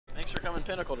becoming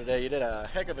Pinnacle today. You did a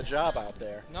heck of a job out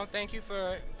there. No, thank you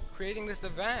for creating this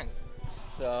event.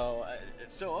 So,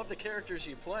 of the characters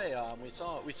you play, we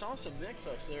saw some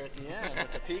mix-ups there at the end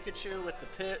with the Pikachu, with the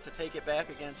Pit to take it back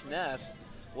against Ness.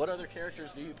 What other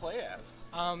characters do you play as?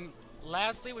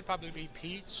 Lastly would probably be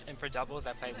Peach, and for doubles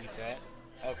I play Wii Fit.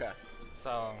 Okay.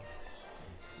 So.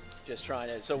 Just trying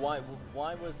to. So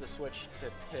why was the switch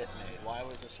to Pit made? Why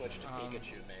was the switch to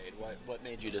Pikachu made? What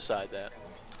made you decide that?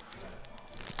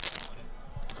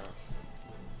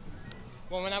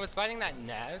 Well, when I was fighting that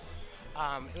Ness,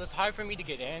 it was hard for me to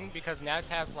get in because Ness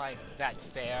has like that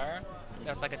fair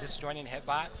that's like a disjointed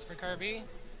hitbox for Kirby,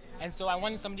 and so I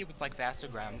wanted somebody with like faster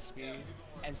ground speed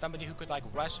and somebody who could like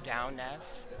rush down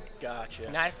Ness. Gotcha.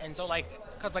 Ness, and so like,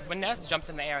 cause like when Ness jumps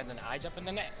in the air and then I jump in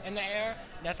the air,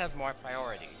 Ness has more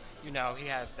priority. You know, he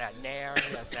has that nair,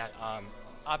 he has that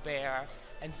up air,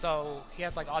 and so he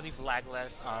has like all these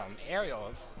legless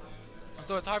aerials.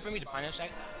 So it's hard for me to punish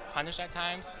at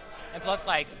times. And plus,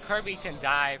 like, Kirby can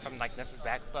die from, like, Ness's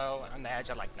back throw on the edge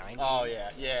at, like, 90. Oh, yeah,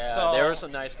 yeah. So, there were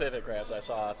some nice pivot grabs I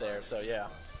saw out there, so, yeah.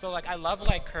 So, like, I love,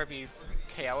 like, Kirby's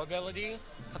KO ability,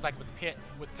 because, like, with Pit,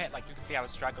 like, you can see I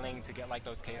was struggling to get, like,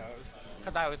 those KOs.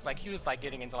 Because I was, like, he was, like,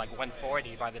 getting into, like,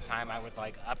 140 by the time I would,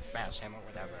 like, up smash him or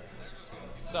whatever.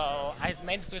 So I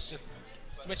made the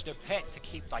switch to Pit to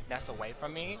keep, like, Ness away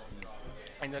from me.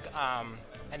 And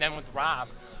then with Rob,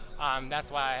 that's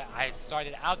why I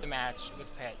started out the match with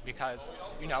Pit, because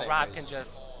you know Rob can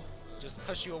just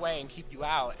push you away and keep you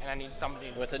out, and I need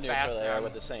somebody with the neutral air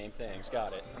with the same things.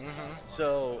 Got it.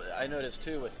 So I noticed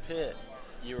too with Pit,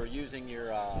 you were using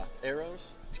your arrows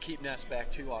to keep Ness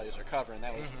back too while he was recovering.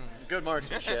 That was good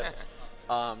marksmanship.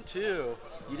 Two,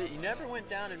 you never went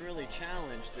down and really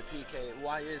challenged the PK.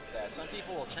 Why is that? Some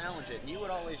people will challenge it, and you would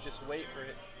always just wait for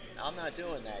it. I'm not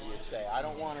doing that, you'd say. I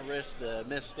don't want to risk the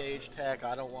missed stage tech.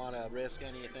 I don't want to risk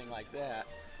anything like that.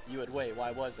 You would wait. Why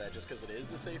was that? Just because it is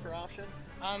the safer option?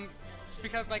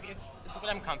 Because, like, it's what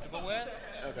I'm comfortable with.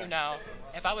 Okay. You know,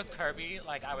 if I was Kirby,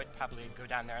 like, I would probably go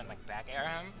down there and, like, back air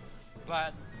him.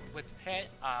 But with Pit,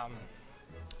 I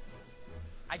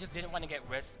just didn't want to get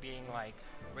risked being, like,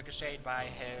 ricocheted by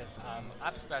his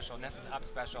up special, Ness's up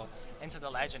special, into the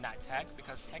ledge and not tech,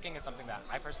 because teching is something that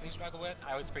I personally struggle with.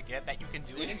 I always forget that you can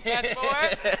do it in Smash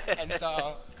 4, and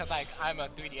so, because like I'm a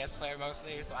 3DS player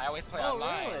mostly, so I always play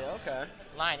online. Oh, really? Okay.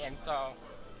 Online, and so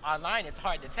online it's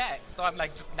hard to tech, so I'm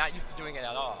like just not used to doing it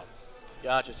at all.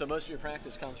 Gotcha. So most of your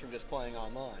practice comes from just playing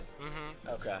online.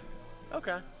 Okay.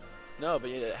 Okay. No, but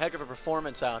a heck of a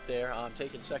performance out there.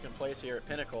 Taking second place here at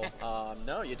Pinnacle.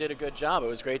 No, you did a good job. It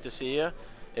was great to see you.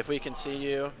 If we can see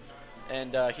you,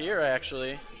 and here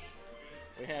actually,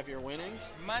 we have your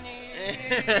winnings. Money!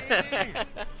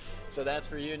 So that's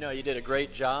for you. No, you did a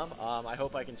great job. I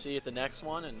hope I can see you at the next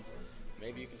one, and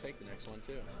maybe you can take the next one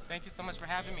too. Thank you so much for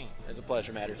having me. It's a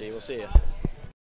pleasure, MatyDee. We'll see you.